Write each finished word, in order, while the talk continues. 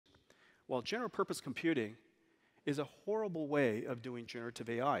Well, general purpose computing is a horrible way of doing generative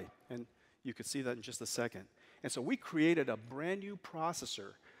AI, and you could see that in just a second. And so we created a brand new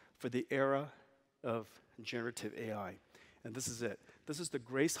processor for the era of generative AI. And this is it. This is the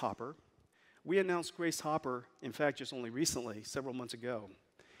Grace Hopper. We announced Grace Hopper, in fact, just only recently, several months ago.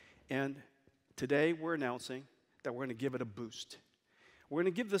 And today we're announcing that we're going to give it a boost. We're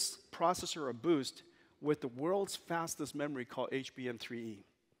going to give this processor a boost with the world's fastest memory called HBM3E.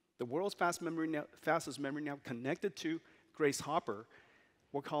 The world's fastest memory now connected to Grace Hopper.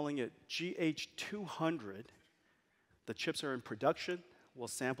 We're calling it GH200. The chips are in production. We'll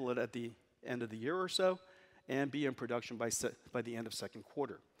sample it at the end of the year or so and be in production by the end of second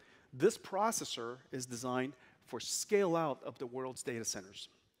quarter. This processor is designed for scale out of the world's data centers.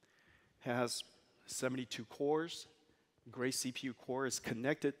 It has 72 cores. Grace CPU core is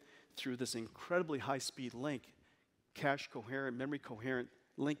connected through this incredibly high-speed link, cache coherent, memory coherent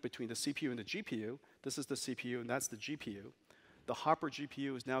link between the CPU and the GPU. This is the CPU and that's the GPU. The Hopper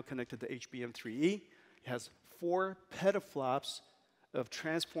GPU is now connected to HBM3E. It has 4 petaflops of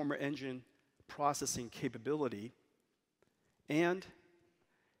transformer engine processing capability. And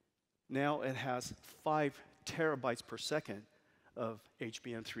now it has 5 terabytes per second of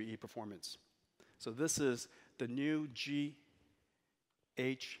HBM3E performance. So this is the new GH200,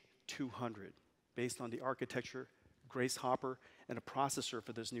 based on the architecture, Grace Hopper, and a processor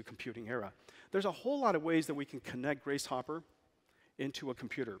for this new computing era. There's a whole lot of ways that we can connect Grace Hopper into a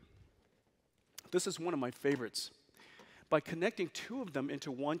computer. This is one of my favorites. By connecting 2 of them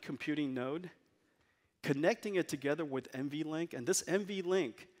into one computing node, connecting it together with NVLink, and this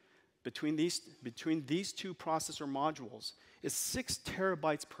NVLink between these 2 processor modules is 6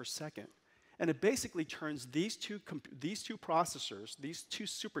 terabytes per second. And it basically turns these two processors, these 2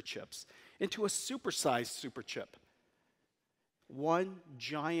 superchips, into a supersized superchip. One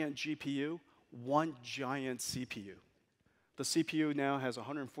giant GPU, one giant CPU. The CPU now has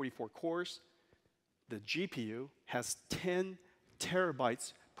 144 cores. The GPU has 10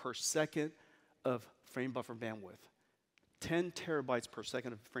 terabytes per second of frame buffer bandwidth. 10 terabytes per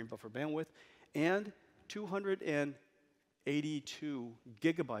second of frame buffer bandwidth, and 282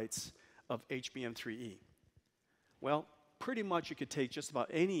 gigabytes of HBM3E. Well, pretty much you could take just about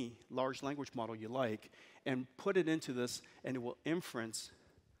any large language model you like and put it into this, and it will inference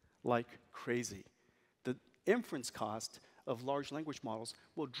like crazy. The inference cost of large language models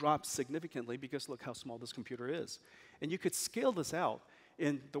will drop significantly because look how small this computer is. And you could scale this out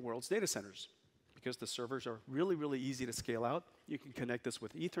in the world's data centers because the servers are really, really easy to scale out. You can connect this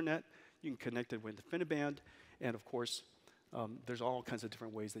with Ethernet. You can connect it with InfiniBand. And of course, there's all kinds of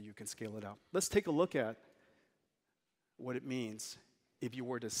different ways that you can scale it out. Let's take a look at what it means if you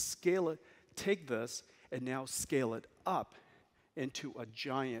were to scale it, take this, and now scale it up into a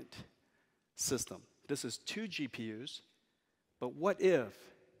giant system. This is 2 GPUs, but what if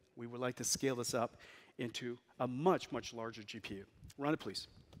we would like to scale this up into a much, much larger GPU? Run it, please.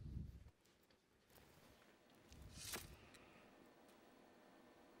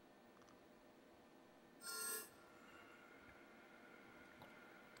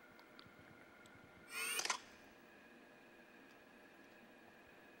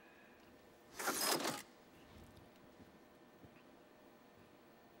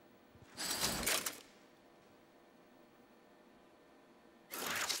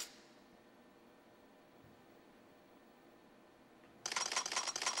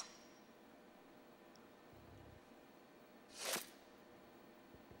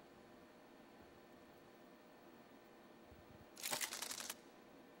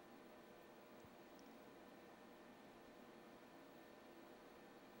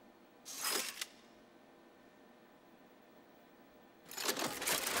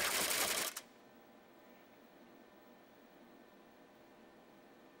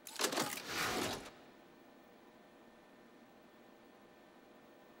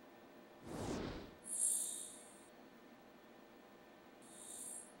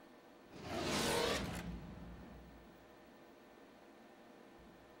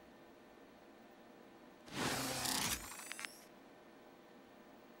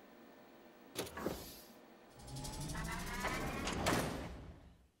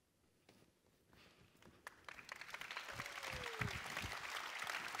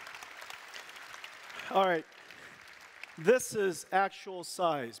 All right. This is actual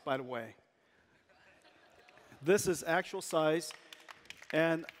size, by the way. This is actual size,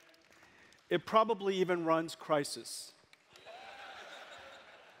 and it probably even runs Crysis.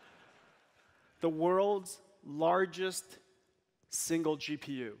 The world's largest single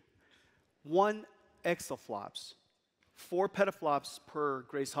GPU. 1 exaflops, 4 petaflops per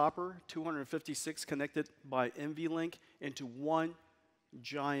Grace Hopper, 256 connected by NVLink into one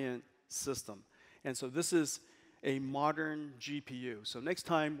giant system. And so this is a modern GPU. So next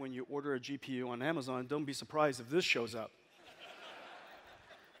time when you order a GPU on Amazon, don't be surprised if this shows up.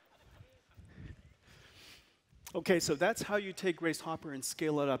 Okay, so that's how you take Grace Hopper and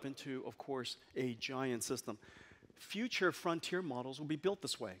scale it up into, of course, a giant system. Future frontier models will be built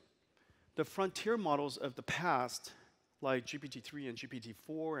this way. The frontier models of the past, like GPT-3 and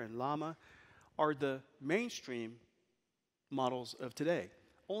GPT-4 and Llama, are the mainstream models of today.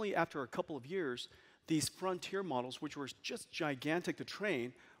 Only after a couple of years, these frontier models, which were just gigantic to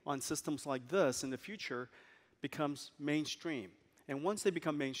train on systems like this in the future, becomes mainstream. And once they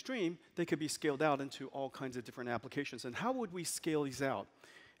become mainstream, they could be scaled out into all kinds of different applications. And how would we scale these out?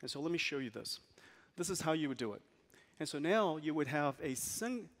 And so let me show you this. This is how you would do it. And so now you would have a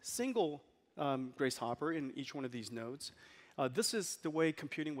single Grace Hopper in each one of these nodes. This is the way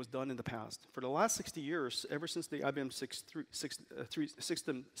computing was done in the past. For the last 60 years, ever since the IBM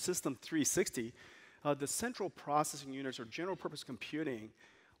System 360, the central processing units or general purpose computing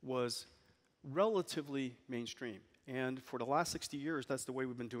was relatively mainstream. And for the last 60 years, that's the way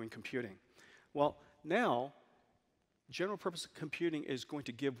we've been doing computing. Well, now, general purpose computing is going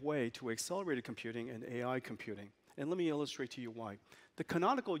to give way to accelerated computing and AI computing. And let me illustrate to you why. The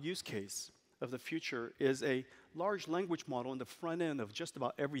canonical use case of the future is a large language model in the front end of just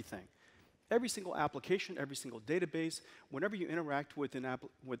about everything. Every single application, every single database, whenever you interact with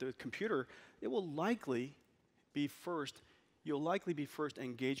a computer, it will likely be first, you'll likely be first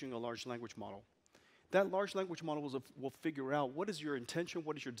engaging a large language model. That large language model will figure out what is your intention,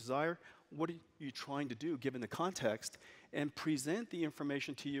 what is your desire, what are you trying to do given the context, and present the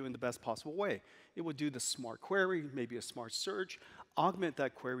information to you in the best possible way. It will do the smart query, maybe a smart search, augment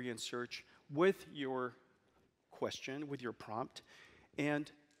that query and search with your question, with your prompt,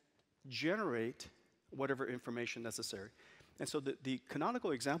 and generate whatever information necessary. And so the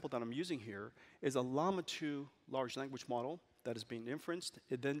canonical example that I'm using here is a Llama 2 large language model that is being inferenced.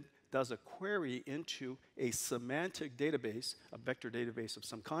 It then does a query into a semantic database, a vector database of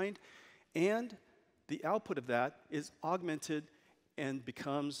some kind, and the output of that is augmented and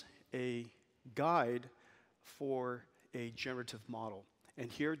becomes a guide for a generative model.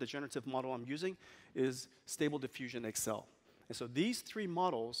 And here, the generative model I'm using is Stable Diffusion XL. And so these three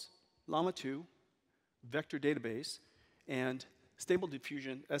models, Llama 2, vector database, and Stable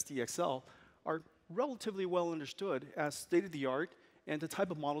Diffusion SDXL, are relatively well understood as state-of-the-art and the type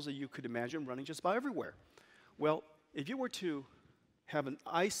of models that you could imagine running just about everywhere. Well, if you were to have an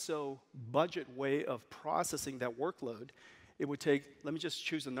ISO budget way of processing that workload, it would take, let me just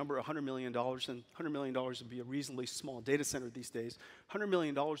choose a number, $100 million, and $100 million would be a reasonably small data center these days. $100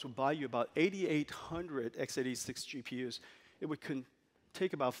 million would buy you about 8,800 x86 GPUs. It would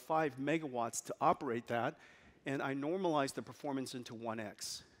take about 5 megawatts to operate that, and I normalize the performance into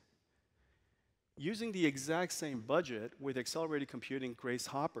 1x. Using the exact same budget with accelerated computing Grace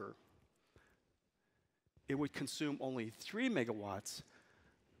Hopper, it would consume only 3 megawatts,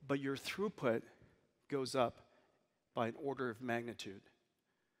 but your throughput goes up by an order of magnitude.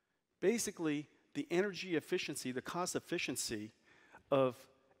 Basically, the energy efficiency, the cost efficiency of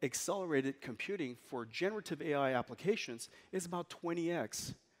accelerated computing for generative AI applications is about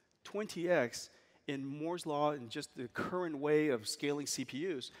 20x. 20x in Moore's law and just the current way of scaling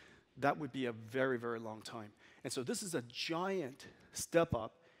CPUs, that would be a very, very long time. And so this is a giant step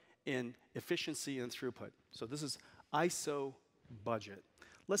up in efficiency and throughput. So this is ISO budget.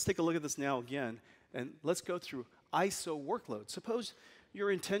 Let's take a look at this now again, and let's go through ISO workload. Suppose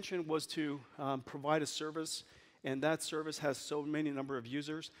your intention was to provide a service, and that service has so many number of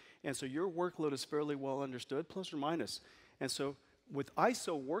users, and so your workload is fairly well understood, plus or minus. And so with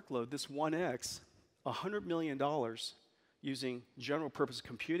ISO workload, this 1x, $100 million using general purpose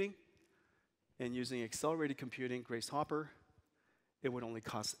computing and using accelerated computing, Grace Hopper, it would only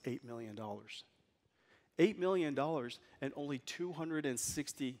cost $8 million. $8 million and only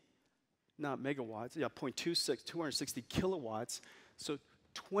 260, not megawatts, yeah, 0.26, 260 kilowatts, so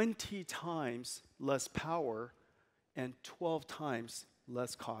 20 times less power and 12 times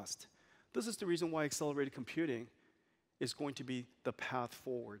less cost. This is the reason why accelerated computing is going to be the path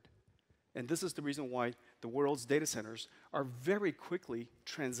forward. And this is the reason why the world's data centers are very quickly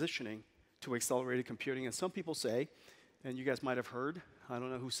transitioning to accelerated computing. And some people say, and you guys might have heard, I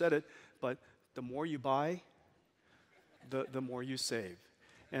don't know who said it, but the more you buy, the more you save.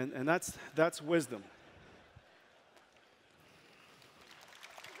 And that's wisdom.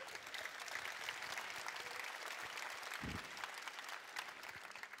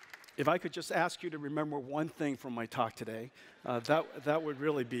 if I could just ask you to remember one thing from my talk today, that would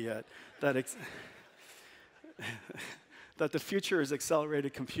really be it. That the future is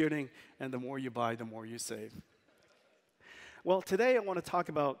accelerated computing, and the more you buy, the more you save. Well, today I want to talk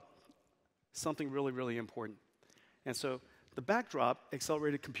about something really, really important. And so the backdrop,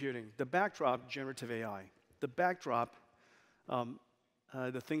 accelerated computing. The backdrop, generative AI. The backdrop,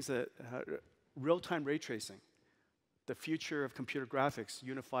 the things that, real-time ray tracing. The future of computer graphics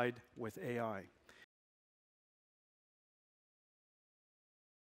unified with AI.